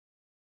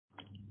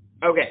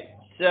Okay,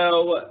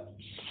 so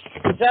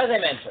as I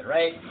mentioned,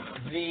 right,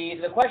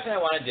 the question I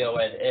want to deal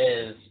with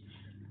is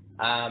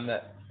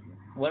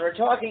when we're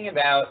talking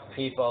about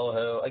people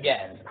who,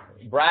 again,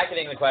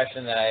 bracketing the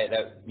question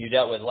that you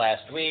dealt with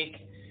last week,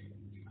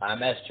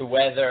 as to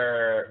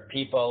whether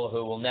people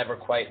who will never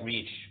quite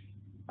reach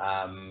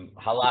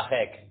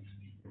halachic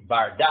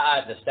bar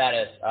da'at, the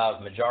status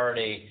of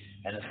majority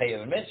and the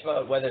chayuv and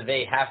mitzvah, whether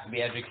they have to be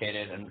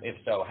educated, and if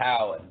so,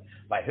 how, and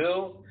by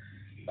who,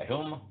 by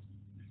whom,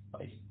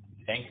 I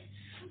think.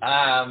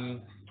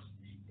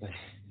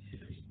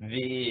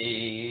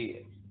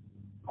 The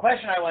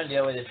question I want to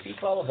deal with is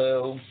people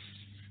who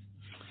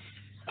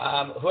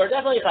are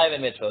definitely chayuv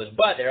and mitzvahs,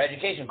 but their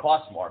education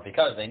costs more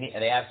because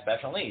they have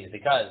special needs,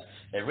 because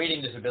they have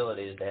reading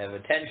disabilities, they have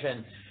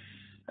attention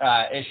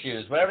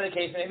issues, whatever the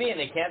case may be, and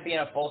they can't be in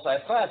a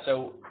full-size class.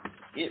 So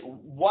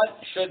what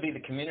should be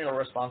the communal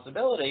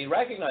responsibility,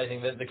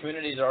 recognizing that the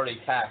community is already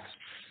taxed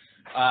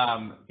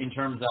in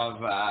terms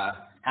of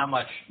how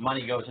much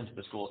money goes into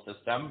the school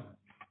system,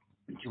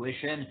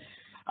 tuition,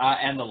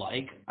 and the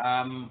like.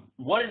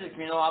 What is the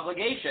communal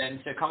obligation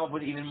to come up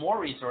with even more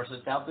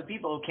resources to help the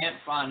people who can't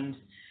fund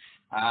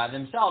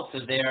themselves,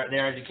 because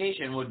their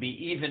education would be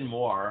even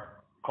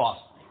more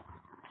costly?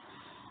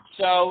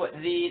 So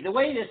the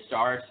way this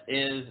starts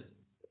is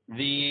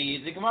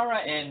the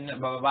Gemara in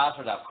Bava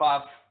Basra Daf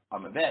Chaf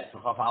Amabet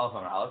Chaf Aleph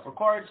Amar Aleph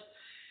records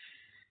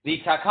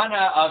the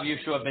takana of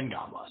Yeshua ben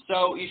Gamla.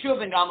 So Yeshua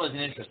ben Gamla is an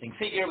interesting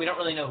figure. We don't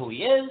really know who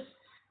he is.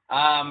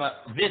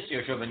 This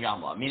Yeshua ben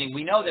Gamla, meaning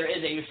we know there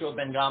is a Yeshua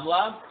ben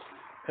Gamla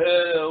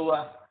who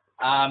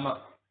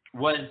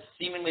was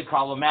seemingly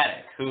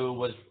problematic, who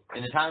was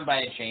in the time of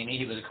Bayit Sheni,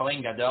 he was a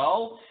Kohen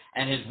Gadol,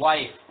 and his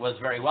wife was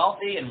very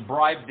wealthy and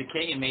bribed the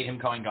king and made him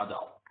Kohen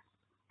Gadol.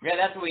 Yeah,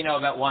 that's what we know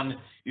about one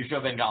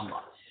Yeshua ben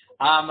Gamla.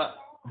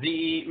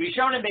 The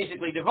Rishonim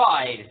basically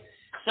divide.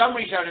 Some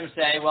Rishonim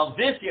say, well,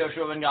 this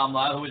Yeshua ben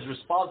Gamla, who is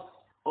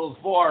responsible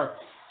for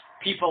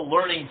people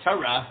learning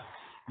Torah,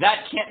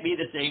 that can't be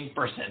the same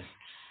person.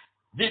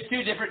 There's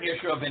two different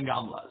Yeshua ben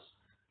Gamlas.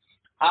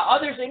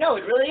 Others say, no,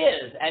 it really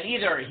is. And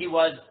either he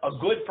was a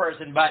good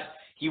person, but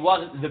he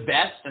wasn't the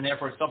best, and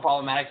therefore it's so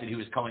problematic that he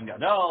was Kohen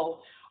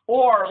Gadol.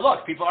 Or,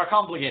 look, people are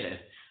complicated,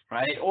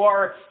 right?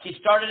 Or he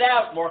started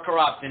out more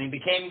corrupt and he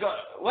became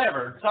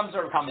whatever, some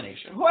sort of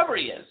combination, whoever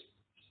he is.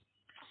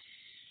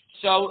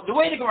 So the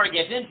way the Gemara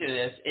gets into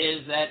this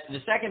is that the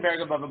second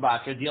paragraph of Bava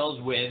Basra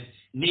deals with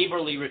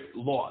neighborly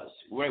laws,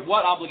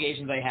 what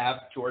obligations I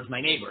have towards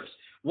my neighbors.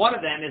 One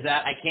of them is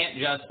that I can't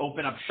just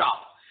open up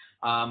shop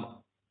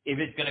if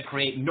it's going to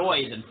create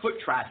noise and foot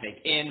traffic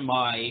in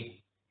my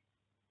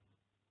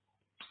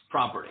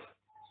property,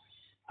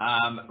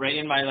 right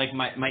in my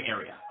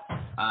area.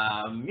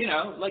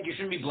 You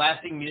shouldn't be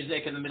blasting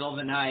music in the middle of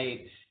the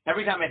night.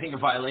 Every time I think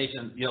of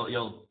violations,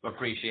 you'll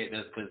appreciate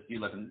this because you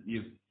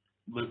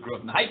grew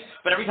up in the Heights.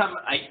 But every time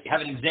I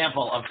have an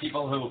example of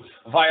people who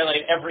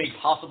violate every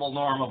possible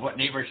norm of what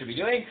neighbors should be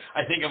doing,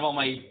 I think of all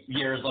my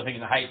years living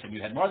in the Heights, and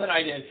you had more than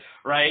I did,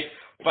 right?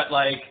 But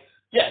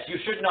yes, you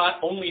should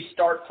not only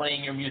start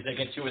playing your music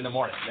at 2 in the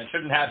morning. That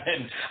shouldn't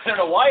happen. I don't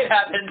know why it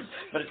happens,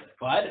 but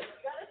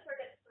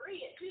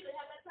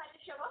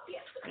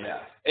yeah,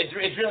 it's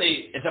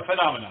a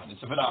phenomenon.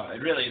 It's a phenomenon.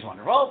 It really is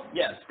wonderful.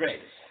 Yes, great.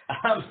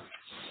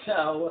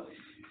 So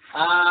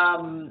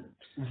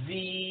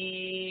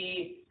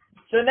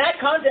in that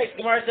context,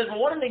 Gemara says, well,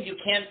 one of the things you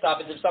can't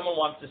stop is if someone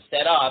wants to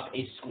set up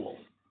a school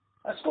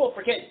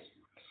for kids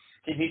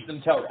to teach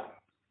them Torah.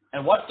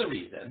 And what's the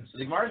reason? So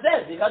the Gemara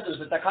says, because it was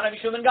the takana of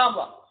Yeshua ben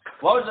Gamla.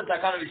 What was the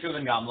takana of Yeshua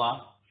ben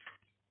Gamla?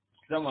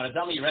 Someone want to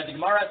tell me you read the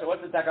Gemara, so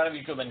what's the takana of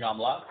Yeshua ben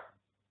Gamla?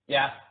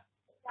 Yeah.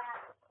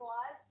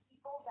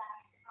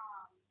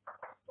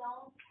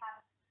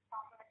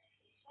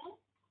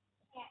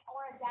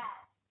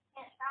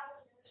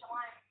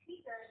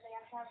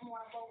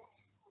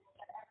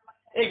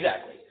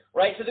 Exactly.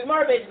 Right? So the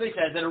Gemara basically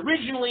says that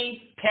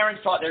originally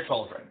parents taught their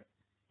children.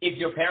 If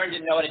your parent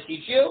didn't know how to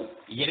teach you,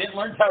 you didn't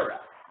learn Torah.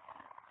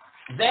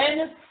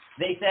 Then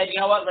they said,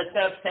 you know what, let's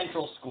set up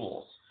central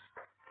schools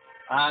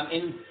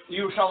in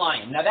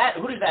Yerushalayim. Now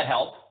who does that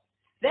help?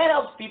 That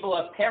helps people who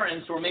have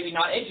parents who are maybe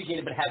not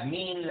educated but have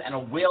means and a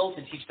will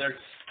to teach their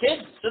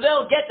kids, so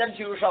they'll get them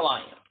to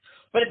Yerushalayim.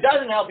 But it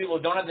doesn't help people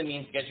who don't have the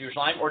means to get to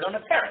Yerushalayim or don't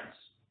have parents.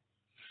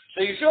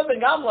 So Yeshua ben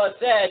Gamla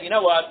said, you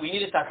know what, we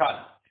need a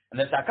takana. And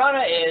the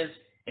takana is,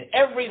 in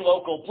every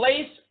local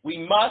place, we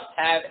must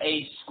have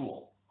a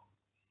school.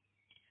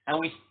 And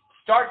we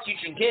start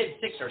teaching kids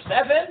 6 or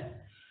 7,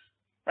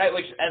 right,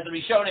 which, as the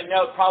Rishonim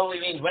note, probably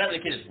means whenever the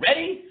kid is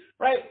ready,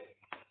 right?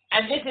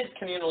 And this is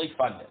communally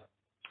funded.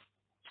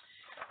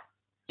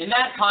 In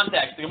that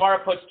context, the Gemara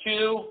puts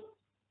two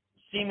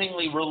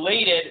seemingly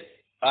related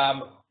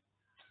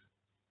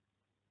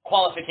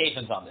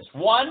qualifications on this.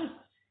 One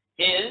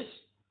is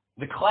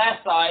the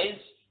class size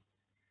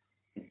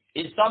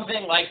is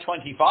something like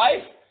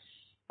 25,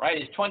 right?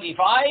 It's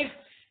 25,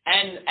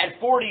 and at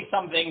 40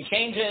 something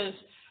changes.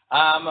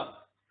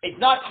 It's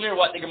not clear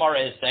what the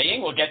Gemara is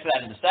saying. We'll get to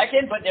that in a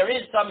second, but there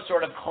is some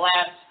sort of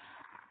class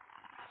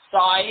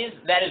size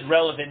that is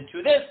relevant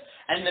to this,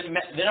 and the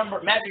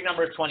magic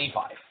number is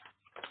 25.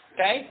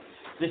 Okay?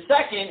 The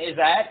second is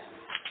that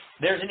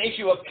there's an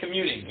issue of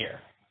commuting here,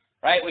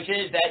 right? Which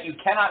is that you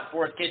cannot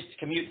force kids to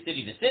commute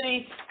city to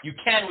city. You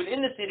can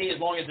within the city as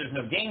long as there's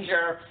no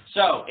danger.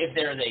 So if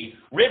there's a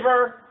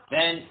river,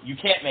 then you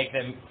can't make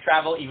them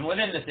travel even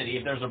within the city.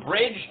 If there's a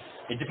bridge,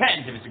 it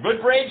depends. If it's a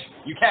good bridge,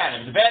 you can.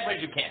 If it's a bad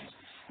bridge, you can't.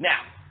 Now,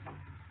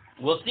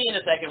 we'll see in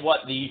a second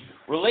what the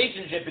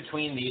relationship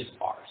between these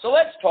are. So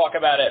let's talk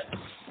about it,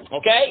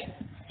 okay?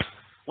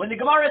 When the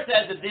Gemara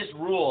says that this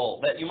rule,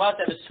 that you must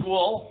have a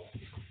school,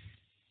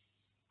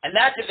 and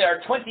that's if there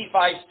are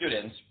 25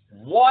 students,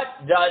 what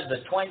does the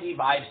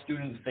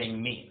 25-student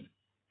thing mean?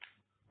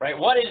 Right?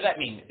 What does that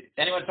mean?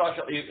 Anyone talk?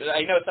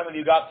 I know some of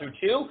you got through 2,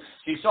 so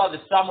you saw the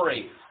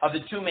summary of the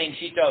 2 main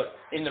shitot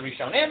in the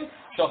Rishonim.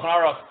 Shulchan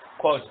Aruch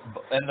quotes,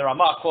 and the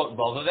Ramah quote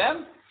both of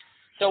them.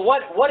 So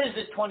what is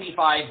this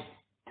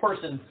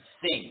 25-person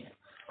thing?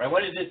 Right?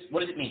 What does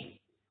it mean?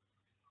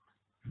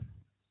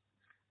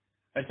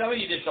 And some of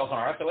you did Shulchan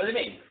Aruch, so what does it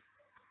mean?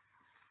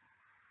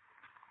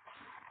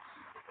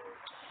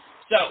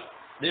 So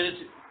there's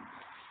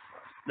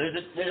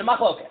a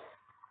machloket.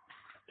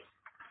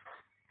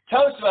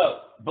 Tosfot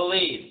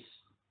believes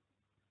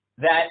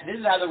that this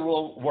is how the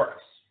rule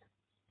works.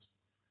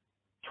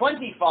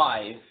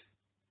 25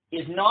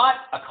 is not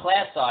a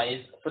class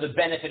size for the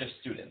benefit of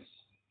students.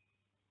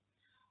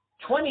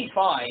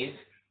 25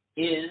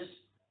 is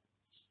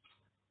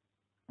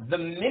the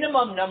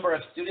minimum number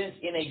of students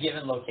in a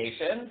given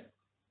location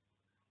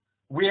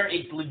where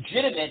it's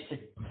legitimate to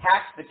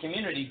tax the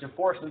community to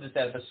force them to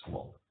set up a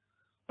school.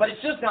 But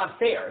it's just not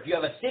fair. If you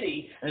have a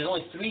city and there's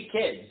only 3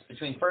 kids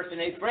between 1st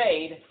and 8th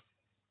grade,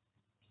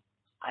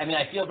 I mean,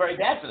 I feel very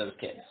bad for those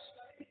kids.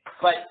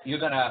 But you're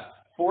going to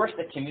force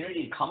the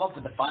community to come up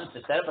with the funds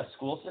to set up a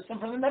school system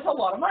for them? That's a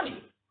lot of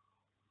money.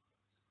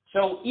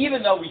 So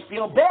even though we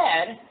feel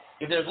bad,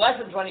 if there's less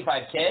than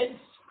 25 kids,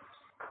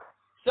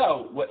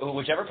 so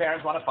whichever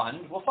parents want to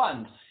fund, will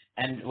fund.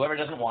 And whoever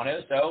doesn't want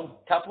to, so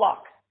tough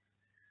luck.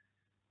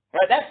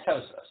 Right, that's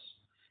Tosfos.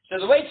 So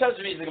the way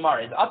Tosfos reads the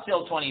Gemara is up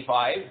till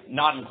 25,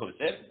 not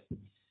inclusive.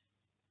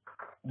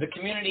 The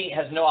community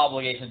has no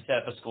obligation to set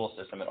up a school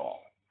system at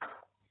all.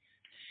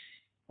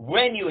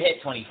 When you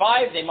hit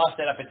 25, they must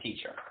set up a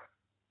teacher.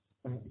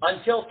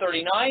 Until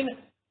 39,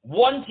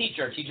 1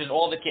 teacher teaches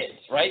all the kids,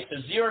 right?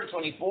 So 0 to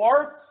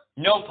 24,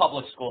 no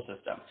public school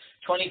system.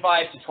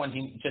 25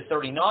 to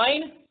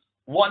 39,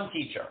 1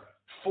 teacher.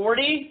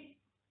 40,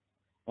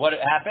 what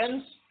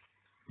happens?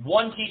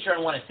 1 teacher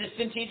and 1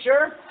 assistant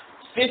teacher.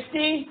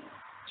 50,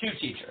 2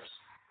 teachers,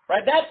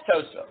 right? That's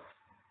Tosfot.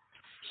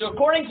 So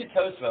according to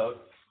Tosfot,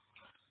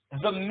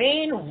 the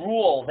main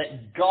rule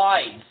that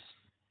guides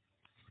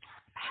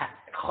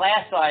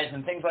class size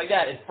and things like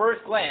that at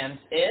first glance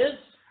is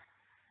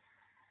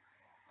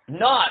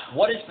not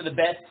what is for the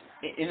best,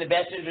 in the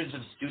best interest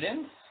of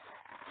students,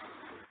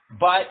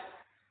 but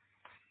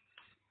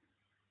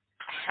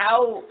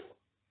how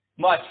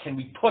much can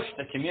we push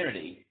the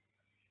community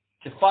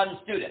to fund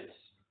students.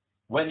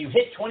 When you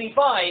hit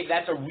 25,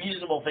 that's a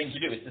reasonable thing to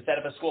do, is to set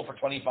up a school for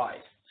 25.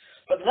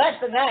 But less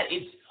than that,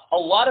 it's a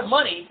lot of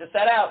money to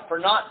set out for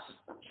not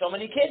so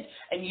many kids,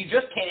 and you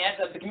just can't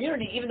ask of the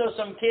community, even though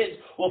some kids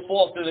will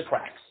fall through the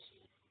cracks.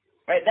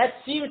 Right? That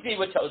seems to be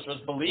what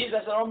Tosfos believes.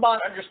 That's what Ramban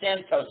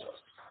understands Tosfos.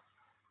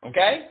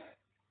 Okay?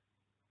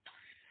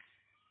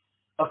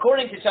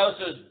 According to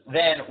Tosfos,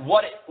 then,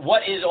 what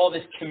is all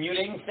this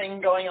commuting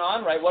thing going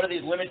on, right? What are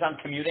these limits on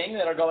commuting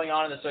that are going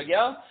on in the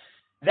sugya?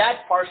 That's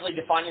partially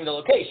defining the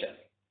location.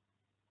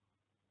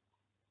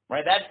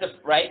 Right? That's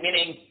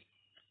meaning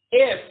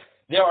if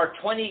there are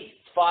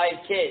 25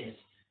 kids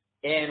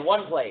in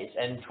one place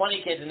and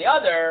 20 kids in the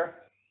other,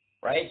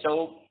 right?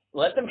 So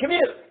let them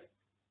commute.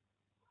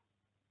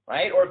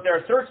 Right? Or if there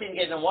are 13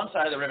 kids on one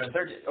side of the river and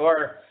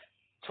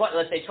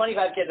let's say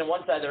 25 kids on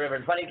one side of the river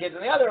and 20 kids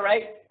on the other,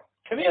 right?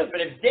 Commute.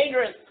 But if it's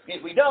dangerous,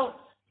 if we don't,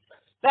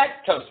 that's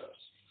Tosfos.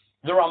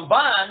 The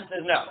Ramban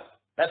says no.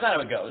 That's not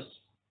how it goes.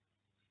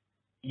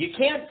 You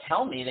can't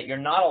tell me that you're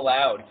not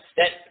allowed,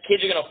 that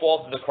kids are going to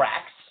fall through the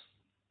cracks.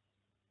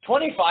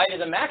 25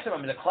 is a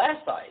maximum, is a class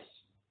size.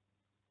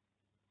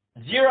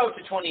 0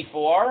 to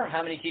 24,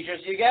 how many teachers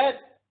do you get?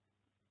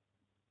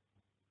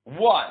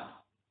 1.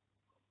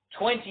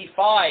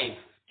 25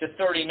 to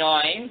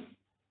 39,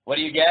 what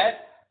do you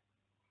get?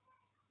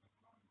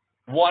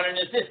 1 an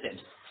assistant.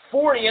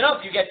 40 and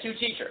up, you get 2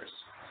 teachers.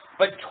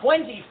 But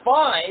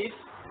 25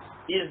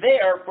 is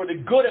there for the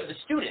good of the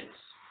students,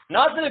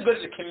 not for the good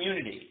of the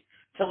community,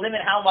 to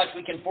limit how much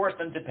we can force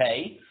them to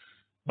pay.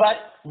 But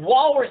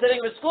while we're setting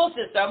up a school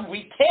system,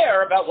 we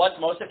care about what's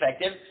most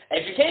effective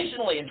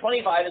educationally, and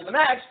 25 is the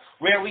max,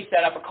 where we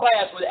set up a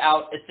class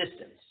without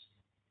assistance.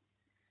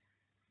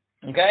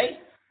 Okay?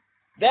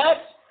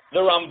 That's the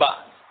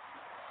Ramban.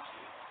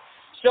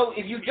 So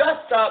if you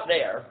just stop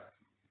there,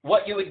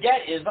 what you would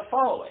get is the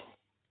following.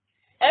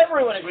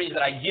 Everyone agrees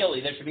that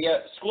ideally there should be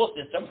a school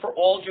system for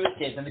all Jewish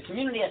kids, and the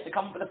community has to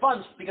come up with the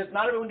funds because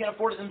not everyone can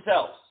afford it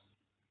themselves.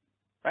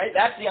 Right?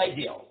 That's the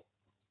ideal.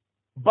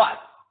 But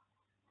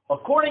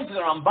According to the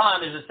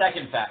Ramban, there's a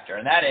second factor,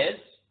 and that is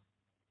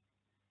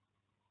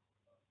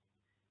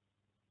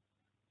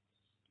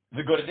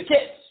the good of the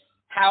kids.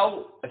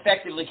 How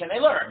effectively can they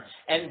learn?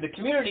 And the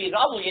community is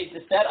obligated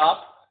to set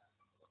up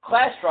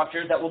class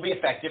structures that will be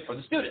effective for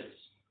the students.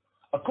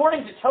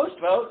 According to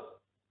Tosfot,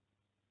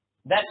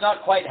 that's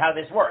not quite how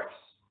this works.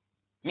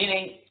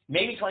 Meaning,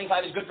 maybe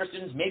 25 is good for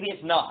students, maybe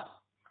it's not.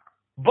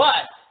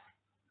 But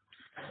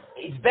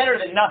it's better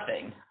than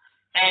nothing.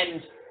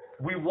 And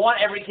we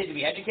want every kid to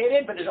be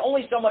educated, but there's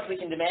only so much we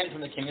can demand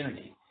from the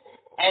community.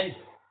 And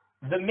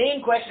the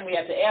main question we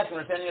have to ask when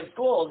we're setting up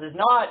schools is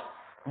not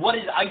what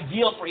is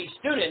ideal for each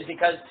student,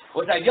 because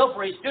what's ideal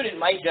for each student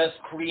might just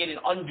create an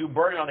undue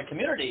burden on the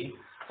community,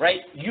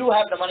 right? You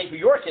have the money for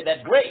your kid,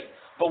 that's great.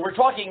 But we're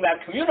talking about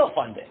communal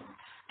funding.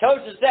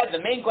 Tosha said the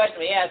main question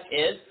we ask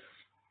is,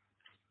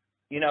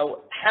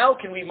 how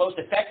can we most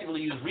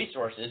effectively use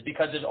resources,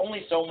 because there's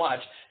only so much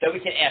that we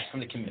can ask from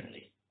the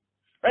community.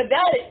 Right?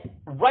 That,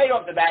 right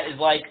off the bat, is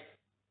like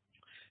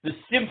the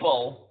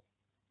simplest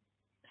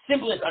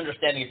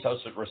understanding of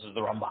Tosfot versus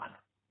the Ramban.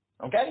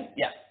 Okay?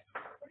 Yes.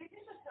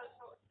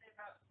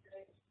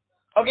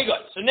 Okay,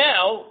 good. So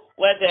now,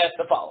 let's ask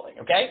the following,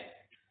 okay?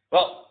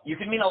 Well, you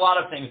can mean a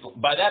lot of things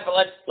by that, but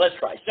let's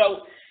try.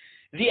 So,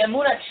 the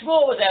Emunat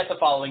Shmuel was asked the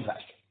following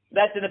question.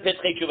 That's in the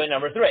Pitzchei Tshuva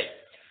number 3.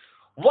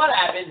 What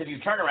happens if you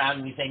turn around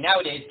and you say,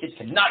 nowadays, kids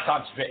cannot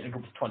concentrate in a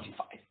group of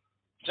 25?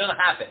 It's not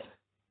happening,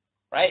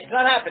 right? It's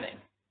not happening.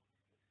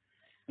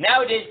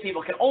 Nowadays,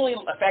 people can only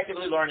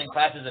effectively learn in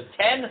classes of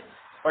 10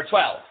 or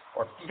 12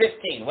 or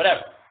 15,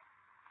 whatever.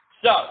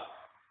 So,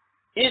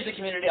 is the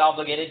community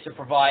obligated to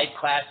provide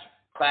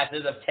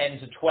classes of 10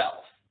 to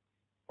 12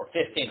 or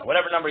 15 or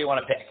whatever number you want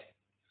to pick?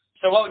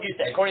 So what would you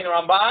say? According to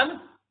Ramban,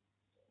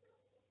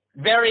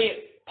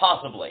 very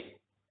possibly,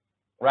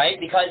 right?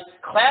 Because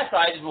class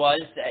size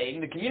was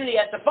saying the community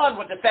has to fund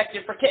what's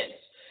effective for kids.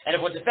 And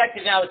if what's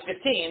effective now is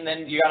 15,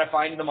 then you got to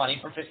find the money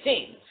for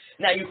 15.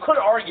 Now, you could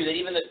argue that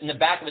even in the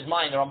back of his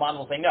mind, the Ramban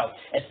will say, no,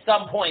 at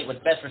some point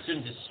what's best for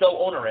students is so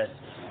onerous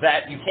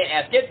that you can't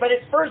ask it. But at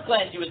first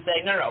glance, you would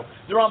say, no.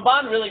 The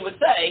Ramban really would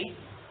say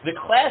the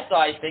class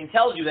size thing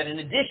tells you that in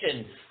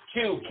addition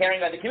to caring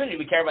about the community,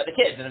 we care about the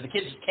kids. And if the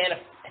kids can't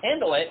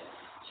handle it,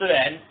 so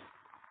then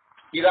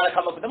you got to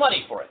come up with the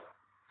money for it.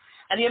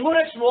 And the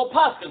Emunat Shmuel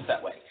paskins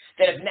that way.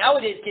 That if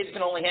nowadays kids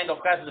can only handle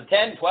classes of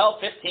 10, 12,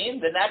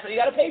 15, then that's what you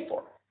got to pay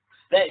for.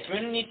 The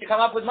community needs to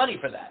come up with money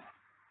for that.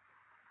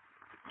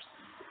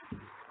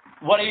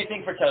 What do you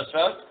think for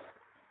Tosfot?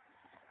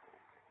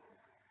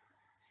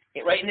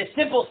 Right, in the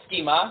simple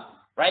schema,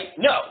 right?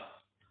 No.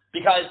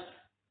 Because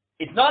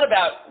it's not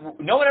about,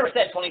 no one ever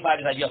said 25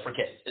 is ideal for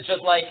kids. It's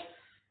just like,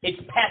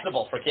 it's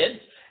passable for kids,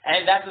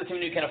 and that's what the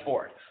community can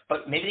afford.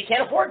 But maybe they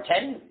can't afford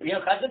 10,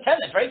 classes of 10.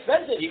 That's very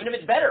expensive, even if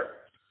it's better.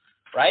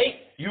 Right?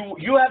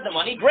 You have the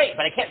money, great,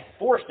 but I can't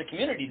force the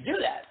community to do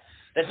that.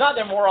 That's not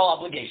their moral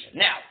obligation.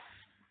 Now,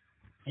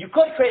 you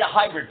could create a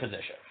hybrid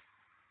position,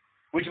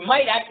 which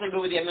might actually be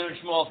what the Emunat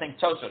Shmuel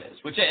thinks Tosfot is,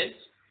 which is,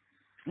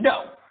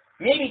 no,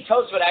 maybe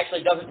Tosfot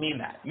actually doesn't mean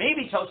that.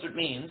 Maybe Tosfot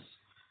means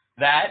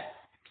that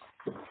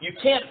you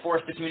can't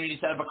force the community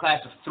to set up a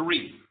class of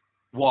 3.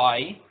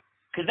 Why?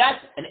 Because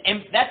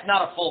that's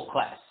not a full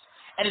class.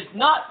 And it's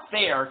not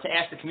fair to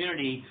ask the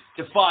community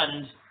to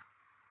fund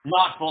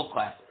not full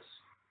classes.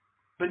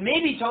 But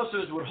maybe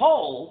Tosfot would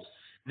hold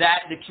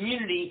that the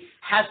community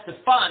has to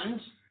fund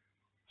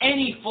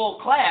any full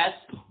class,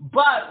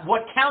 but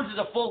what counts as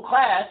a full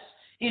class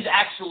is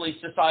actually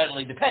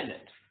societally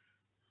dependent.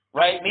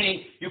 Right?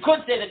 Meaning, you could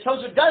say that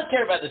Tosfot does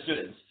care about the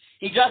students.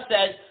 He just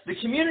says the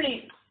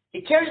community,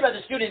 it cares about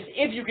the students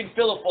if you can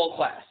fill a full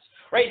class.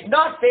 Right? It's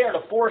not fair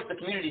to force the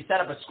community to set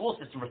up a school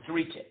system for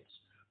 3 kids.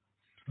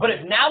 But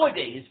if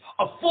nowadays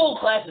a full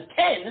class is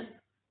 10,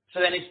 so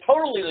then it's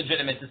totally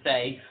legitimate to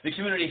say the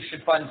community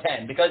should fund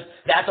 10 because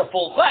that's a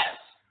full class.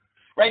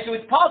 Right? So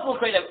it's possible to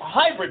create a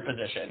hybrid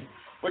position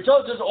where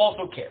Tosfot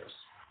also cares.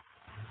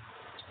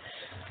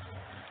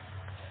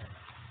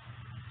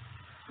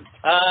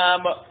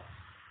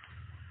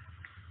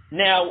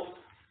 Now,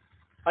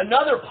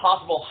 another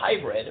possible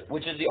hybrid,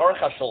 which is the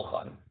Aruch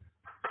HaShulchan,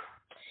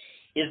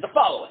 is the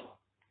following.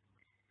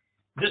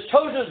 Does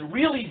Tosfot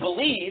really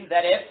believe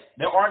that if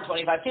there aren't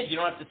 25 kids, you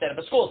don't have to set up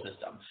a school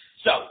system?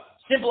 So,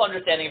 simple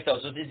understanding of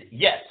Tosfot is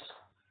yes,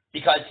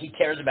 because he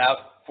cares about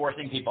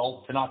forcing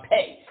people to not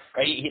pay.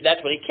 Right?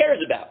 That's what he cares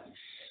about.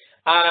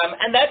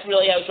 And that's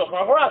really how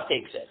Shulchan Aruch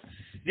takes it.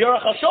 The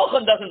Aruch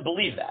HaShulchan doesn't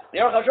believe that. The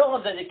Aruch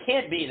HaShulchan says it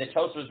can't be that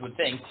Tosfos would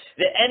think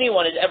that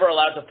anyone is ever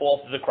allowed to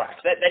fall through the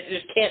cracks. That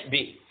just can't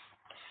be.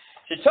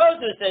 So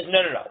Tosfos says,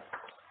 no.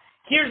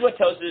 Here's what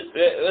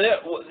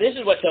this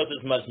is what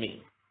Tosfos must mean.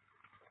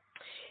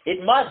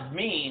 It must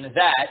mean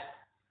that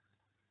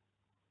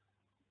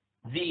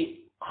the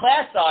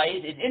class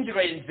size is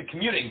integrated into the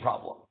commuting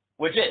problem,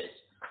 which is,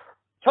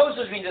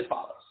 Tosfos means as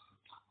follows.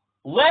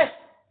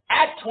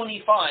 At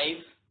 25,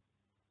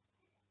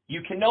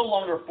 you can no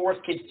longer force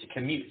kids to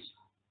commute.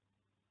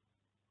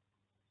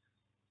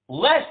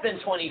 Less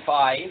than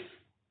 25,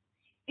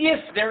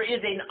 if there is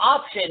an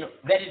option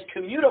that is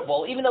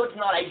commutable, even though it's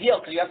not ideal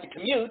because you have to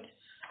commute,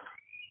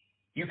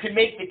 you can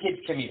make the kids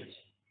commute.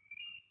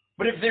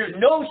 But if there's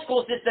no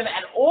school system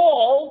at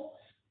all,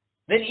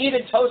 then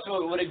even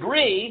Tosfot would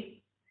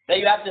agree that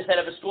you have to set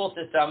up a school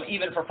system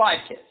even for 5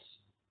 kids.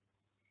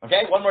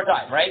 Okay, one more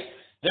time, right?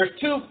 There's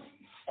 2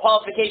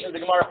 qualifications the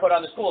Gemara put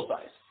on the school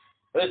size.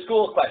 The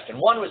school question.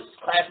 One was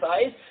class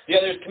size, the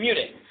other is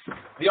commuting.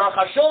 The Aruch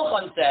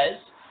HaShulchan says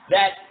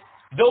that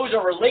those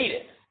are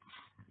related,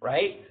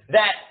 right?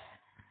 That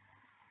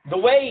the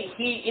way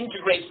he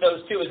integrates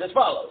those 2 is as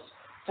follows.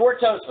 For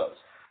Tosfos,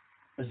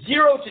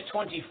 0 to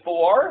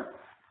 24,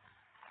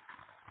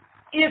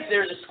 if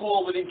there's a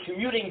school within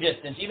commuting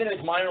distance, even if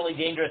it's minorly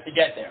dangerous to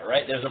get there,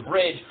 right? There's a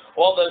bridge,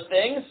 all those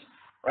things,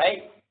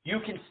 right? You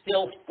can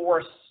still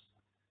force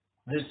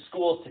the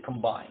schools to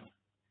combine.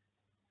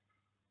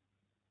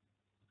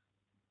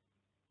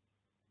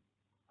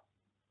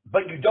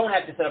 But you don't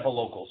have to set up a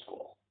local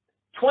school.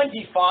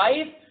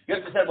 25, you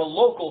have to set up a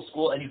local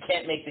school and you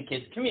can't make the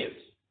kids commute.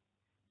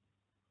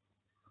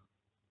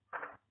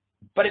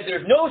 But if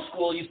there's no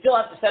school, you still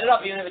have to set it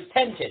up even if it's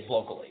 10 kids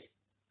locally.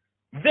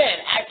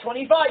 Then at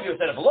 25, you have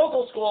to set up a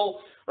local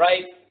school,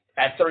 right?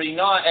 At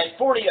 39, at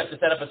 40, you have to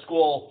set up a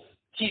school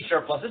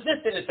teacher plus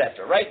assistant,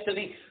 etc., right? So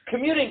the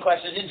commuting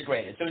question is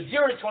integrated. So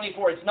 0 to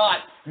 24, it's not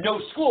no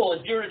school.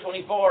 And 0 to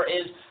 24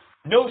 is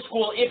no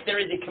school if there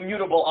is a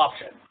commutable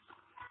option.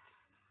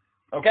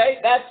 Okay?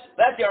 That's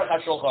the Aruch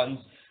HaShulchan's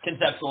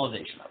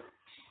conceptualization of it.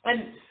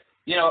 And,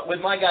 you know,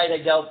 with my guys, I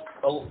dealt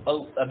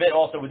a bit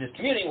also with this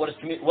commuting. What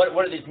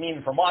does this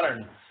mean for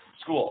modern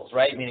schools,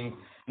 right? Meaning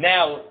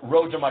now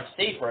roads are much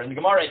safer. In the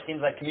Gemara, it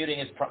seems like commuting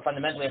is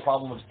fundamentally a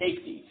problem of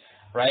safety,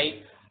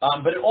 right?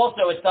 But it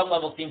also, at some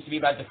level, seems to be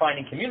about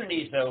defining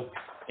community. So,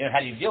 you know, how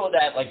do you deal with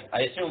that? Like,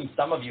 I assume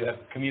some of you have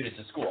commuted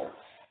to school,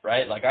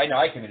 right? Like, I know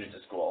I commuted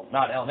to school.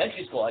 Not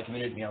elementary school, I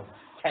commuted,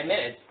 10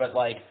 minutes. But,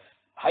 like,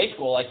 high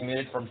school, I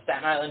commuted from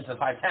Staten Island to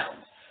 5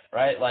 towns,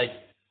 right? Like,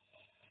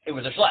 it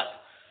was a schlep.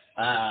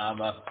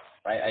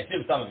 Right? I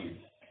assume some of you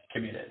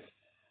commuted.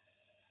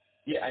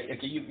 Yeah,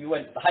 okay, you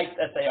went, the Heights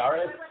SAR? I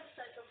went to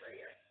Central for a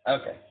year.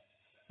 Okay.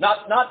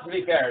 Not to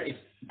be fair, it's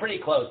pretty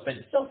close, but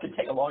it still could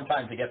take a long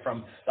time to get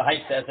from the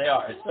Heights to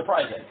SAR. It's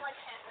surprising. It's like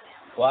half an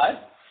hour. What?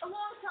 A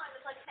long time.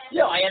 It's like half an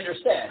Yeah, hour. I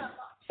understand.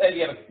 So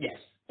yes,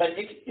 but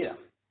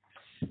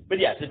but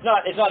yes, it's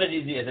not as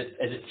easy as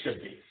it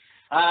should be.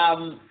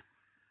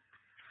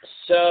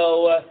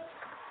 So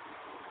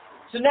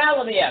now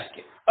let me ask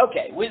you.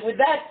 Okay, with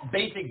that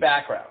basic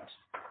background,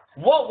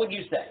 what would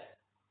you say?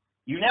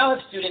 You now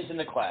have students in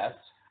the class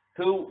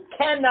who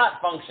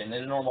cannot function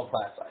in a normal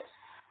class size,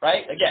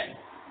 right? Again,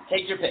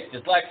 take your pick,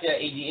 dyslexia,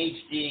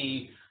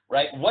 ADHD,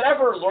 right?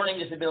 Whatever learning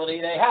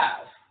disability they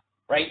have,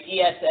 right?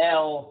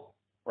 ESL,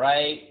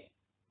 right?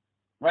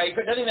 Right?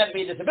 It doesn't even have to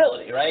be a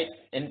disability, right?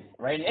 An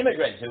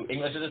immigrant who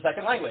English is a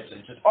second language, and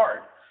it's just hard,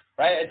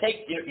 right? It takes,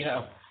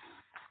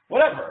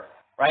 whatever,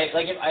 right?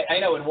 Like, I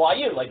know in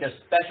YU, like, there's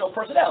special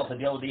personnel to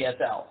deal with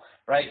ESL,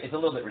 right? It's a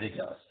little bit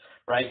ridiculous,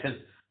 right? Because,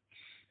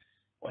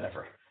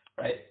 whatever,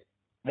 right?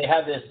 They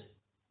have this,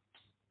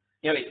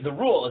 the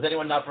rule is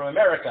anyone not from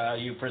America,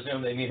 you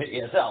presume they need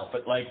ESL,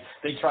 but, like,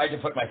 they tried to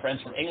put my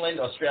friends from England,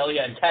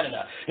 Australia, and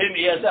Canada in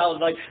ESL,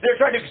 and, like, they're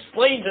trying to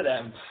explain to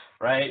them,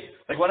 right?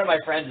 Like, one of my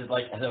friends is,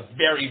 like, has a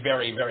very,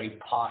 very, very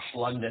posh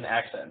London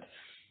accent,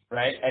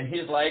 right? And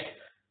he's like,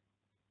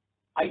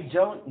 I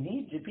don't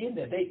need to be in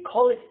there. They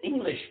call it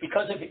English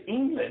because of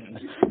England,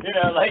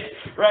 right?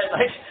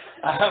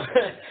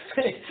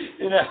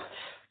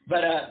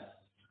 But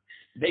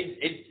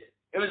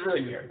it was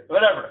really weird.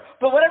 Whatever.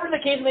 But whatever the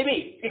case may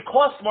be, it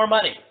costs more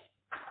money,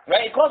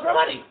 right? It costs more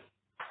money.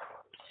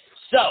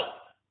 So,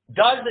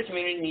 does the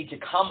community need to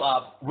come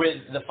up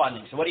with the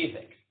funding? So, what do you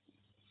think?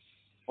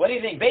 What do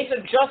you think? Based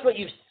on just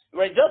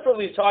what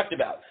we've talked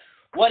about,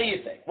 what do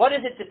you think? What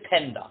does it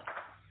depend on?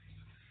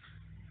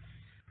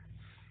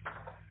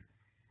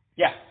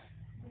 Yeah.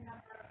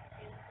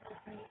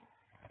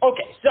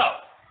 Okay, so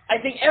I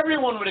think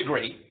everyone would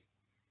agree,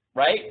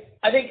 right?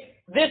 I think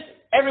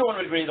everyone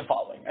would agree the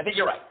following. I think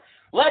you're right.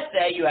 Let's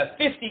say you have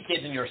 50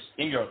 kids in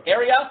your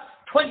area,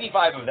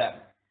 25 of them,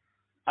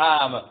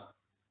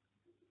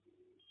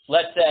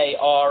 let's say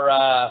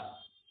are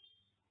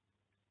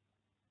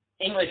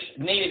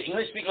native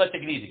English speakers. Let's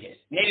take an easy case.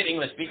 Native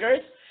English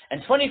speakers,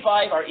 and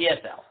 25 are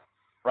ESL,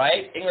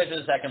 right? English is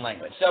a second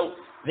language. So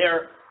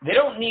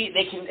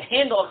they can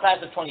handle a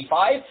class of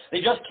 25.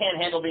 They just can't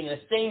handle being in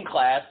the same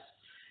class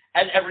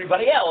as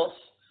everybody else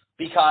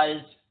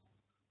because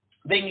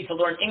they need to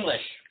learn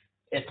English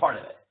as part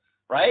of it,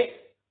 right?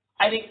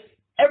 I think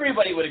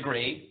everybody would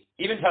agree,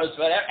 even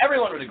Tosfot,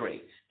 everyone would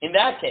agree. In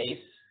that case,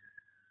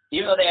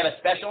 even though they have a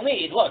special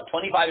need, look,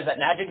 25 is that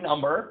magic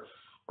number,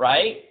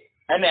 right?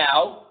 And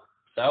now,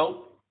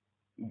 so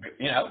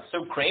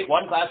create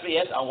one class for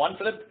ESL, one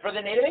for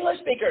the native English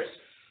speakers.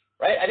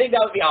 Right? I think that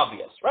would be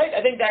obvious, right?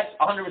 I think that's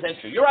 100%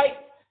 true. You're right.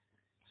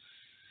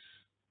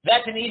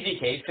 That's an easy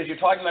case because you're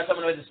talking about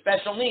someone who has a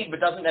special need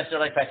but doesn't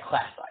necessarily affect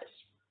class size,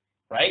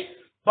 right?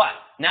 But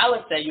now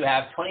let's say you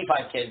have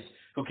 25 kids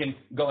who can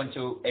go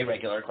into a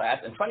regular class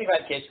and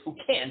 25 kids who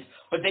can't,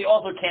 but they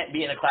also can't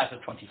be in a class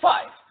of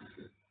 25,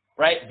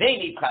 right? They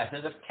need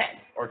classes of 10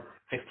 or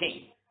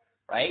 15,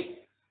 right?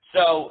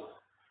 So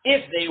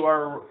if they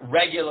were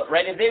regular,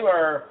 right, if they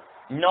were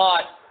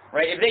not,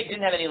 right, if they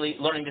didn't have any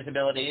learning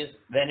disabilities,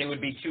 then it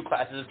would be 2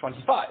 classes of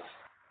 25.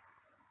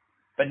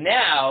 But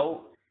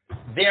now,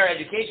 their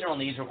educational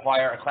needs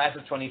require a class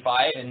of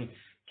 25 and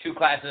 2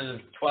 classes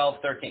of 12,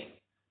 13.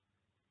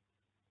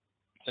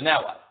 So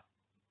now what?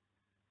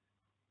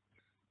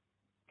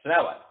 So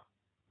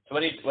what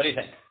do you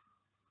think?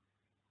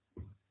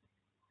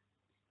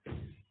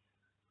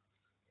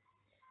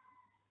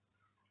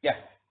 Yeah.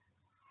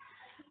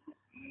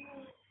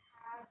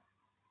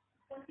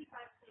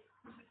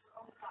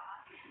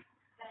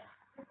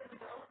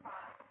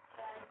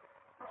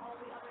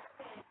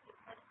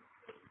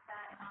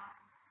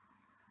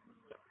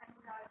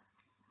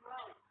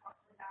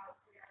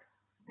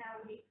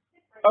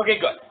 Okay,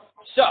 good.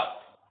 So,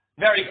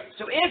 very good.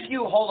 So if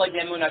you hold like the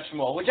Emunat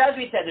Shmuel, which as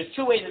we said, there's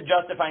 2 ways of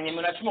justifying the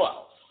Emunat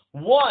Shmuel.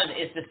 One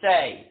is to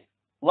say,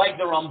 like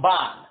the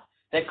Ramban,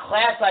 that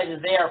class size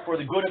is there for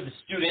the good of the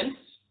students,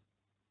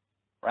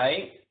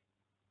 right?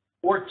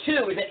 Or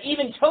 2 is that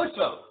even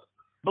Tosfot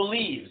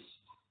believes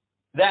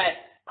that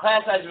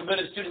class size is for the good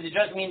of the students. It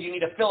just means you need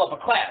to fill up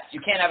a class.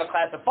 You can't have a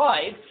class of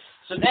 5.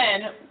 So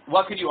then,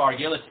 what could you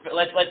argue? Let's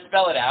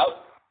spell it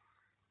out.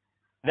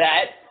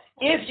 That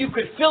if you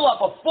could fill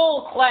up a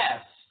full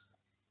class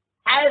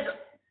as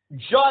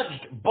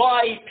judged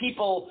by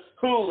people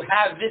who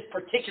have this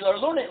particular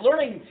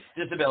learning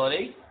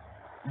disability,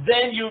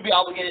 then you would be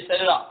obligated to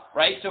set it up,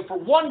 right? So for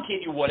 1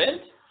 kid you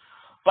wouldn't,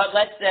 but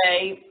let's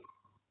say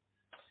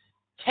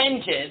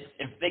 10 kids,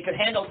 if they could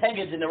handle 10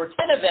 kids and there were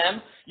 10 of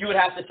them, you would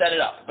have to set it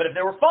up. But if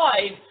there were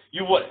 5,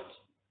 you wouldn't,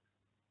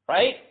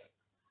 right?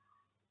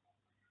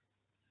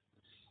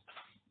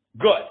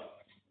 Good.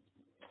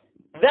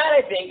 That,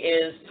 I think,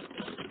 is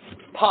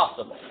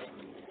possible,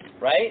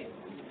 right?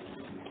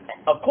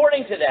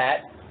 According to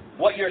that,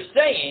 what you're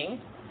saying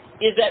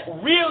is that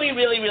really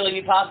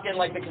we poskin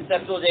like the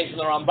conceptualization of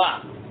the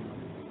Rambam.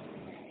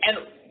 And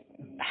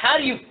how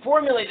do you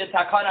formulate the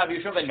takana of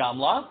Yishuv and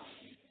Gamla?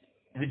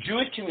 The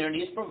Jewish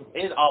community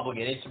is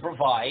obligated to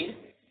provide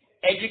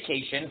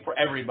education for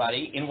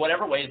everybody in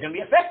whatever way is going to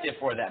be effective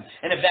for them.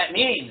 And if that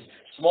means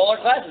smaller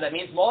classes, that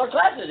means smaller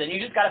classes, and you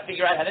just got to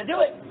figure out how to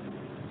do it,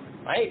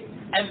 right?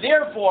 And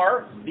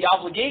therefore, the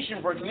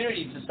obligation for a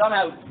community to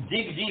somehow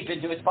dig deep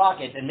into its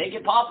pockets and make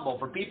it possible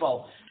for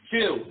people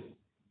to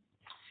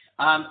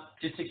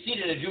succeed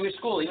in a Jewish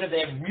school, even if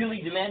they have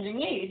really demanding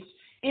needs,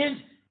 is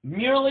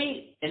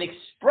merely an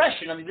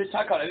expression of this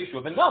takana of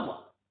Yishuv and Gamla.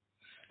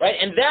 Right?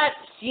 And that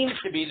seems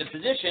to be the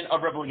position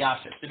of Rebbe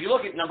Elyashiv. So if you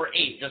look at number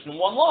 8, just in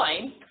one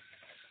line,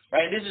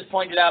 right, and this is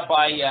pointed out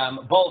by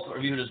both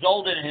Rabbi Yehuda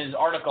Zolden in his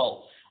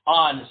article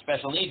on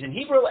special needs in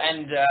Hebrew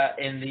and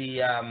in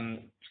the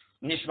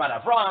Nishmat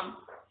Avram,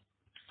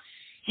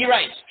 he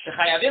writes,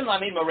 "Shechayavim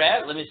lamid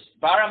moreh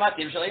lemispar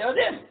amatim shel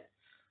yeladim,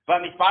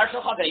 v'mispar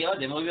shel chavei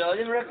yeladim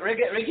u'yeladim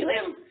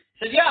regilim."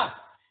 Says, yeah,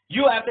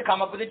 you have to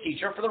come up with a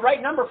teacher for the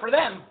right number for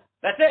them.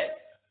 That's it.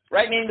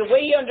 Right? Meaning the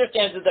way he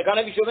understands it, the kind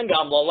of Yishuv and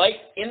Gamla, like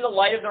in the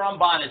light of the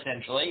Ramban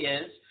essentially,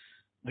 is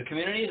the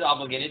community is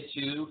obligated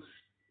to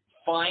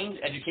find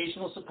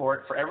educational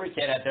support for every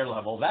kid at their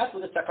level. That's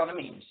what the takana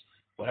means.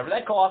 Whatever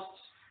that costs,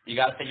 you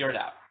got to figure it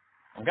out.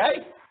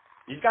 Okay?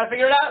 You just got to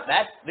figure it out.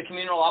 That's the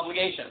communal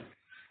obligation.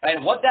 Right?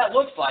 And what that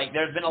looks like,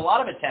 there's been a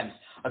lot of attempts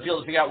of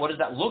people to figure out what does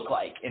that look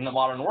like in the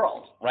modern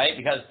world, right?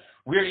 Because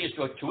we're used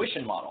to a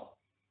tuition model.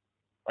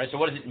 Right? So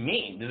what does it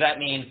mean? Does that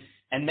mean,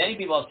 and many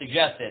people have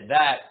suggested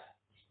that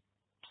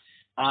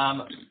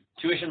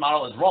tuition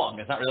model is wrong.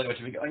 It's not really what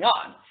should be going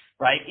on,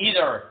 right?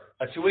 Either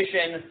a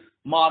tuition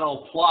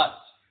model plus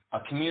a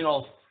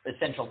communal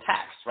essential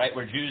tax, right,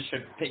 where Jews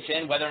should pitch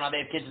in whether or not they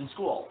have kids in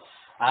school.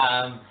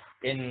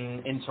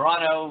 In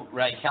Toronto,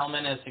 right,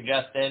 Kelman has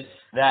suggested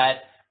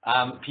that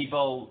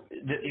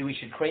we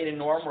should create a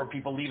norm where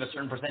people leave a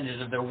certain percentage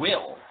of their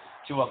will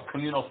to a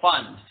communal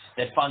fund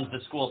that funds the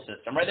school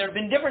system, right? There have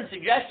been different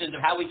suggestions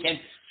of how we can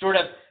sort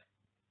of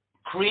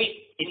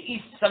create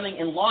something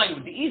in line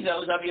with the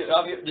ethos of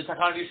the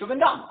takana of Yishuv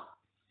and Gamla,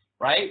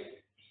 right?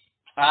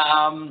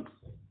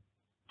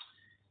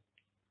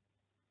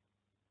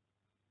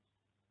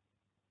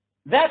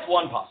 That's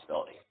one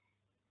possibility.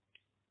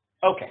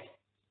 Okay.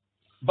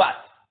 But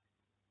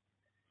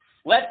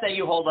let's say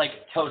you hold like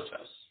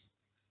Tosfos,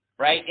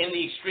 right, in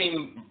the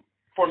extreme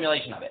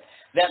formulation of it,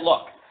 that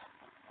look,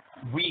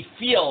 we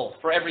feel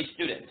for every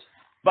student,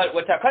 but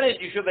what takana of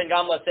Yishuv and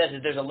Gamla says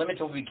is there's a limit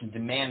to what we can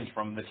demand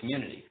from the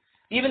community.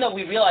 Even though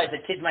we realize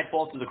that kids might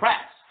fall through the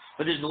cracks,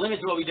 but there's a limit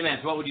to what we demand.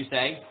 So what would you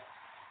say?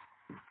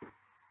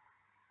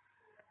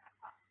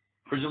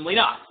 Presumably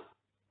not,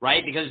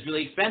 right? Because it's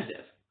really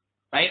expensive,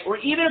 right? Or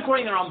even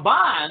according to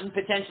Ramban,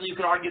 potentially you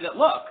could argue that,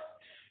 look,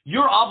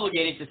 you're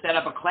obligated to set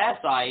up a class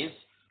size,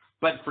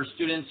 but for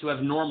students who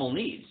have normal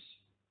needs,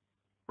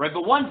 right?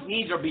 But once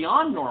needs are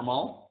beyond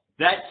normal,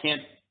 that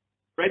can't,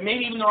 right?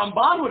 Maybe even the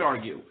Ramban would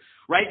argue,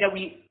 right, that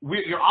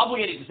you're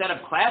obligated to set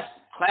up class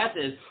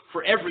classes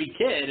for every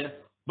kid,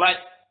 but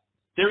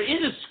there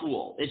is a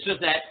school. It's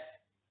just that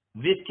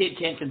this kid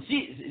can't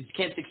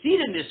succeed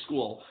in this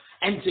school.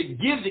 And to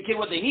give the kid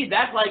what they need,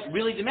 that's like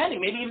really demanding.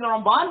 Maybe even the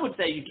Ramban would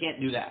say you can't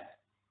do that,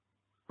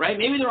 right?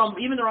 Maybe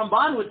even the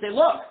Ramban would say,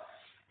 look,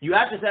 you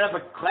have to set up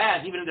a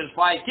class even if there's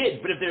 5 kids,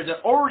 but if there's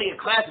already a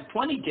class of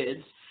 20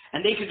 kids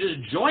and they could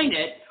just join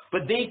it,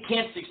 but they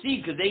can't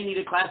succeed because they need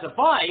a class of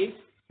 5,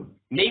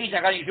 maybe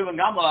Takani Yishuv and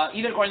Gamla,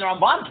 even according to the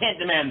Ramban, can't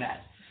demand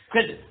that.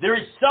 Because there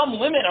is some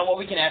limit on what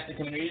we can ask the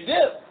community to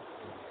do.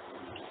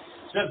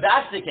 So if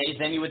that's the case,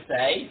 then you would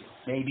say,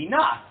 maybe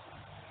not.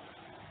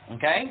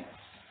 Okay?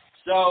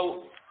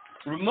 So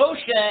Rav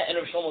Moshe and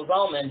Rav Shlomo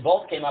Zalman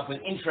both came up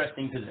with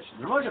interesting positions.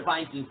 Rav Moshe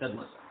Feinstein said,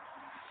 listen,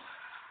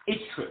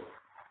 it's true.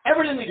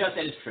 Everything we just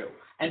said is true.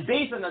 And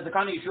based on the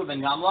Zakani Yishuv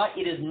and Gamla,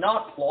 it is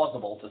not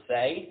plausible to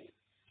say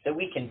that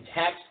we can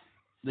tax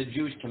the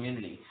Jewish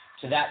community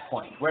to that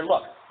point. Where,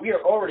 look, we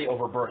are already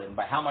overburdened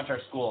by how much our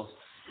schools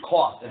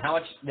cost and how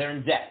much they're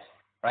in debt,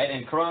 right?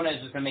 And Corona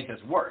is just going to make this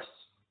worse,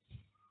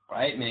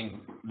 right?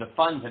 Meaning the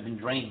funds have been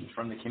drained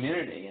from the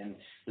community and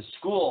the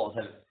schools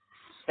have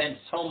spent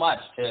so much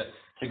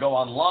to go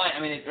online. I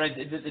mean,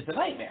 it's a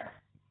nightmare,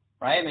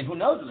 right? I mean, who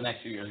knows what the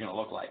next few years are going to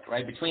look like,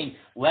 right? Between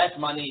less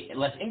money,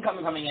 less income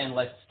coming in,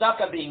 less stuff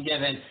being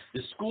given,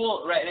 the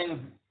school, right? I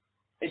mean,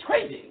 it's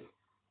crazy.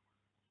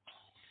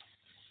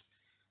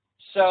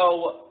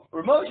 So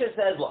Rav Moshe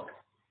says, look,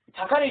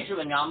 Takani Yishuv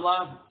and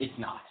Gamla, it's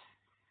not.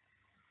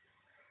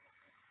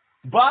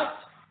 But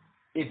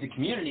if the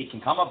community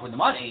can come up with the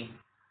money,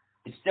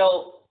 they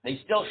still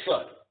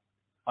should.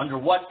 Under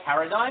what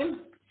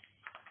paradigm?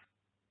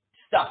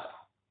 Stucca.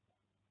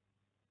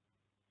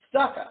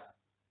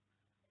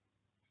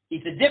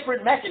 It's a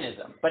different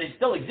mechanism, but it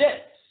still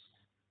exists.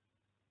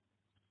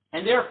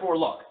 And therefore,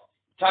 look,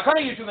 Takana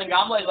Yishuv and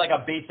Gamla is like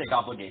a basic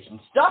obligation.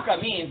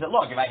 Stucca means that,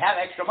 look, if I have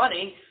extra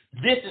money,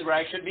 this is where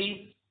I should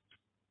be,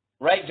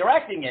 right,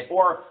 directing it,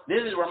 or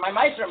this is where my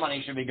Meiser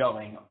money should be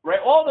going, right?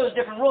 All those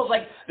different rules,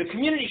 like, the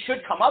community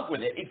should come up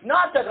with it. It's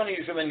not Takana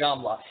Yishuv and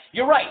Gamla.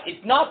 You're right,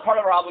 it's not part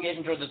of our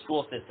obligation towards the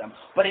school system,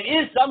 but it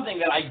is something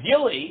that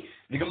ideally,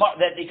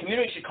 that the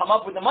community should come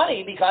up with the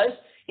money because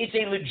it's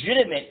a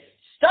legitimate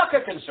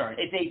Stucca concern.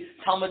 It's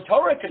a Talmud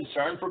Torah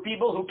concern for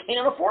people who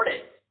can't afford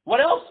it.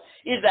 What else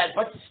is that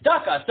but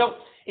Stucca? So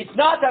it's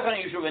not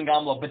Takana Yishuv and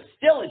Gamla, but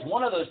still it's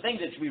one of those things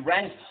that should be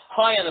ranked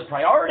high on the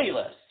priority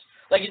list.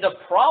 Like, the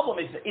problem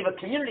is that if a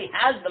community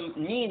has the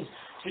means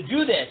to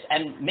do this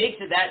and makes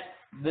it that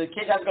the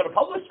kids have to go to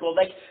public school,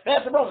 like,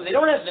 that's the problem. They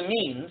don't have the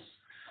means.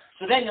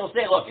 So then you'll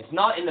say, look, it's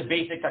not in the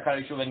basic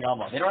Takana Yishuv and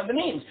Gamla. They don't have the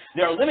means.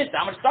 There are limits to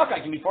how much Stucca I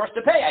can be forced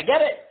to pay. I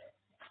get it.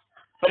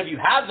 But if you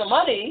have the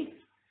money,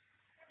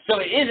 so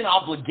it is an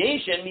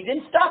obligation, means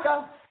in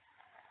Stucca.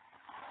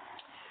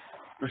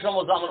 Rav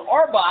Shlomo Zalman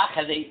Auerbach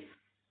has a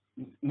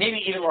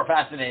maybe even more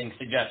fascinating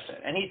suggestion.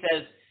 And he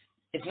says,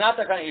 it's not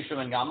Takana Yishuv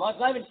and Gamla, it's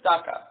not even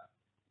Stucca.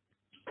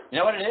 You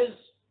know what it is?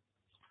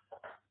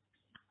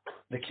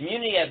 The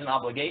community has an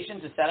obligation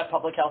to set up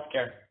public health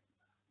care,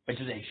 which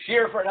is a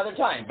sheer for another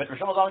time, but Rav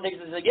Shlomo Zalman takes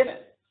this as a given.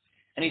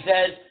 And he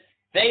says,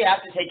 they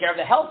have to take care of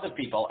the health of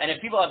people. And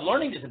if people have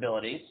learning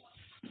disabilities,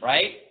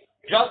 right,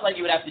 just like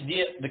you would have to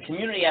the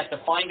community has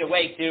to find a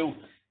way to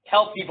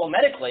help people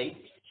medically,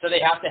 so they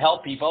have to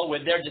help people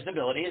with their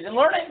disabilities in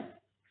learning.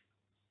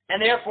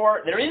 And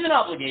therefore, there is an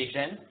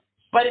obligation,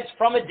 but it's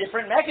from a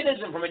different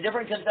mechanism, from a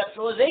different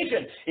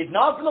conceptualization. It's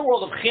not from the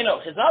world of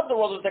chinuch. It's not from the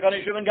world of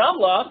Takana Yishuv and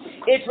Gamla.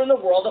 It's from the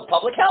world of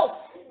public health.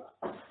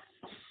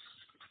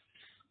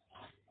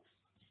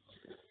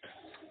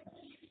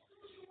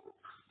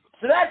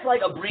 So that's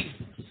like a brief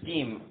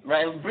scheme,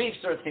 right? A brief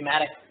sort of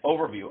thematic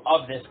overview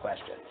of this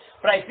question.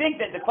 But I think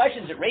that the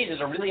questions it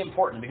raises are really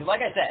important because,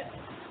 like I said,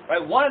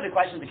 right, one of the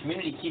questions the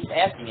community keeps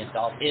asking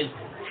itself is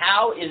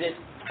how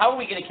are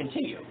we going to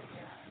continue,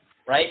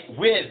 right,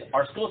 with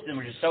our school system,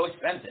 which is so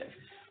expensive,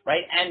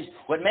 right? And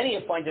what many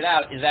have pointed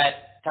out is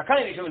that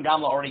Takana Yishuv and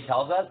Gamla already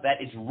tells us that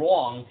it's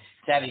wrong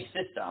to have a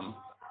system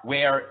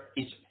where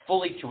it's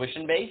fully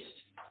tuition-based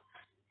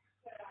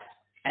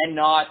and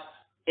not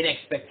an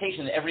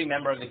expectation that every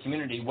member of the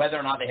community, whether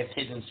or not they have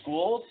kids in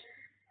schools,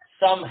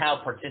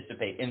 somehow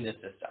participate in this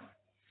system.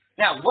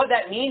 Now, what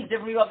that means,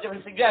 different people have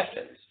different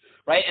suggestions,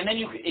 right? And then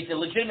it's a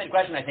legitimate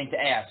question, I think, to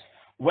ask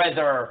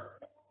whether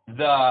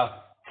the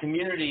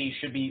community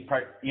should be,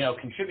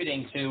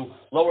 contributing to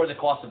lower the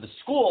cost of the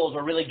schools,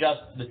 or really just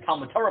the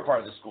Talmud Torah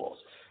part of the schools,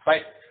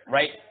 right?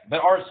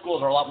 But our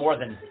schools are a lot more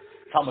than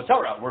Talmud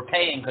Torah. We're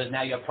paying because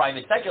now you have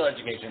private secular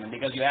education, and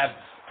because you have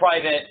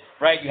private,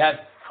 right? You have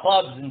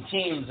clubs and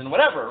teams and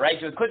whatever, right?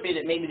 So it could be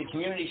that maybe the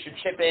community should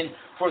chip in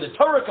for the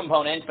Torah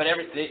component, but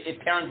if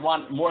parents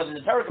want more than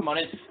the Torah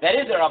component, that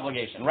is their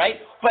obligation, right?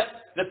 But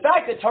the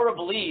fact that Torah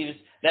believes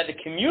that the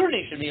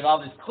community should be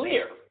involved is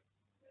clear.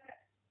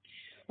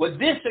 What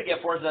this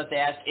sugya forces us to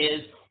ask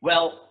is,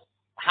 well,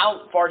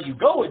 how far do you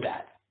go with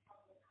that,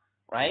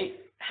 right?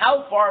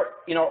 How far,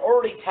 in our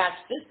already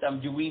taxed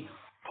system, do we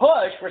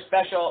push for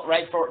special,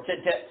 right,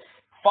 to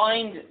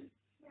find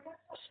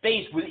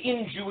space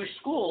within Jewish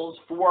schools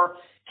for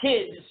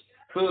kids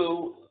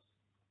who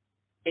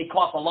it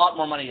costs a lot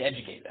more money to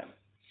educate them.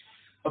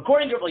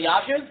 According to Rabbi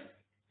Yashiv,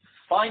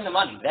 find the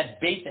money. That's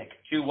basic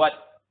to what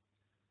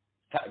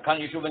Takana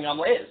Yeshuv and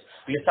Gamla is.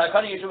 Because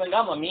Takana Yeshuv and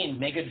Gamla means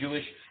make a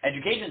Jewish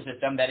education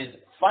system that is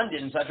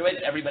funded in such a way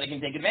that everybody can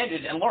take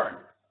advantage and learn.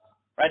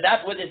 Right?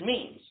 That's what this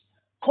means.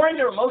 According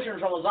to Moshe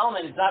and Shlomo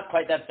Zalman, it's not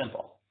quite that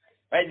simple.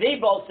 Right? They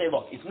both say,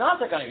 look, it's not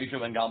Takana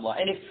Yeshuv and Gamla,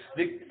 and if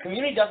the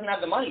community doesn't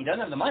have the money, it doesn't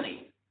have the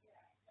money.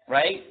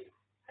 Right?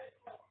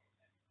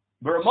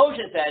 But Moshe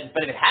says,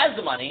 but if it has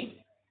the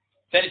money,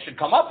 then it should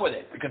come up with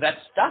it, because that's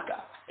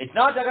staka. It's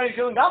not Takana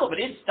Yeshuv and Gamla, but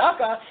it's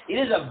staka. It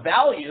is a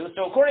value.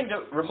 So according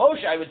to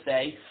Ramosha, I would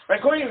say, right,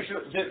 according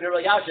to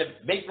Rabbi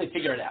Yashiv, basically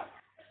figure it out.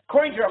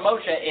 According to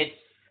Ramosha, it's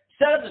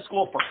set up the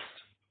school first.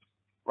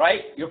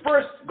 Right? Your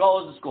first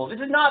goal is the school. This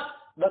is not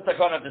the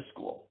takana of the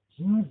school.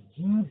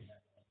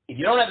 If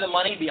you don't have the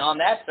money beyond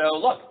that, so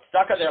look,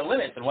 staka, there are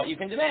limits on what you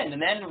can demand,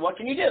 and then what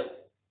can you do?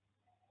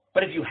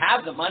 But if you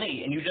have the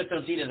money and you just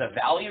don't see it as a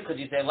value because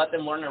you say, let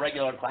them learn in a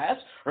regular class,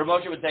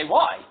 Ramosha would say,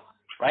 why?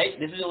 Right?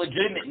 This is a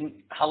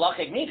legitimate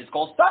halachic need. It's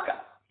called staka.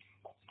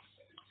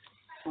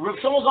 Rav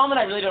Shlomo Zalman,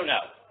 I really don't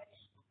know.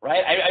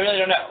 Right? I really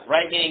don't know.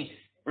 Right? Meaning,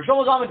 Rav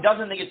Shlomo Zalman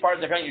doesn't think it's part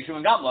of the Takana Yeshuv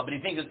and Gamla, but he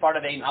thinks it's part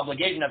of an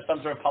obligation of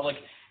some sort of public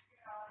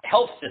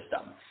health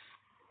system.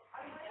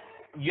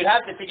 You'd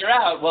have to figure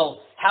out,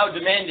 well, how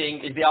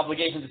demanding is the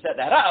obligation to set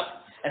that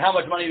up, and how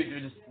much money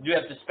do you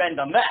have to spend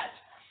on that?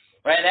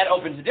 Right? And that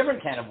opens a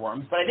different can of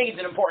worms, but I think it's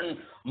an important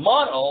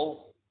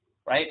model,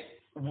 right,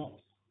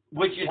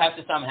 which you'd have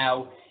to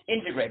somehow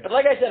integrate. But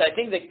like I said, I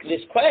think that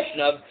this question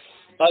of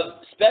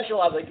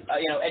special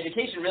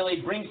education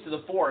really brings to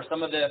the fore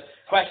some of the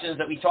questions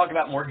that we talk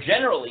about more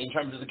generally in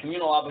terms of the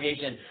communal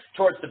obligation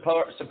towards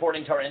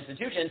supporting Torah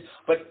institutions,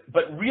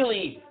 but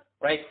really,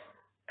 right,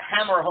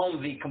 hammer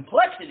home the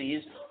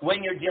complexities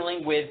when you're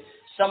dealing with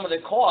some of the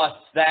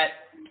costs that,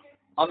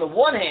 on the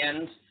one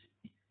hand,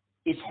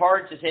 it's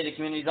hard to say the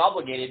community is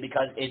obligated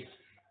because it's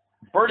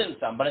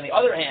burdensome, but on the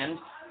other hand,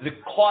 the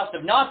cost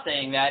of not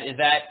saying that is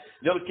that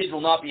those kids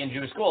will not be in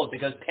Jewish schools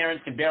because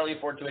parents can barely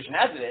afford tuition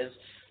as it is.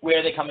 Where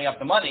are they coming up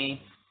the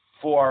money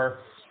for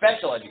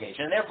special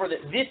education? And therefore,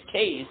 this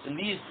case and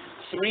these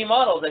three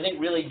models, I think,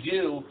 really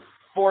do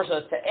force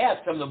us to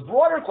ask some of the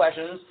broader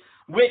questions,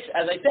 which,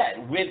 as I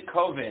said, with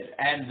COVID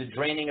and the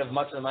draining of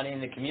much of the money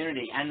in the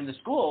community and in the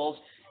schools,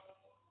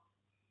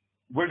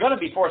 we're going to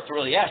be forced to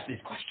really ask these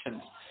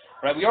questions,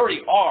 right? We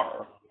already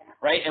are,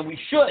 right? And we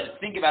should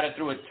think about it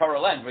through a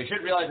Torah lens. We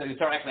should realize that the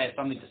Torah actually has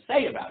something to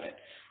say about it,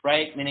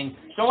 right? Meaning,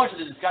 so much of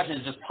the discussion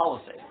is just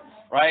policy,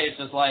 right? It's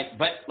just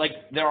but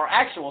there are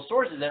actual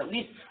sources that at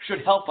least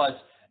should help us,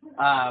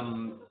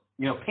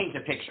 paint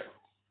a picture.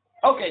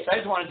 Okay, so I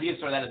just wanted to give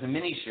sort of that as a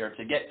mini share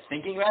to get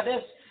thinking about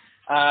this.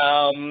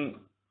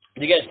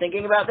 You guys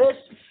thinking about this?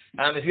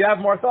 If you have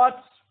more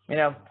thoughts,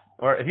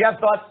 or if you have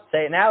thoughts,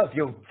 say it now. If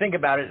you think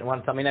about it and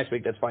want to tell me next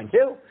week, that's fine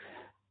too.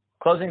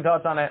 Closing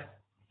thoughts on it.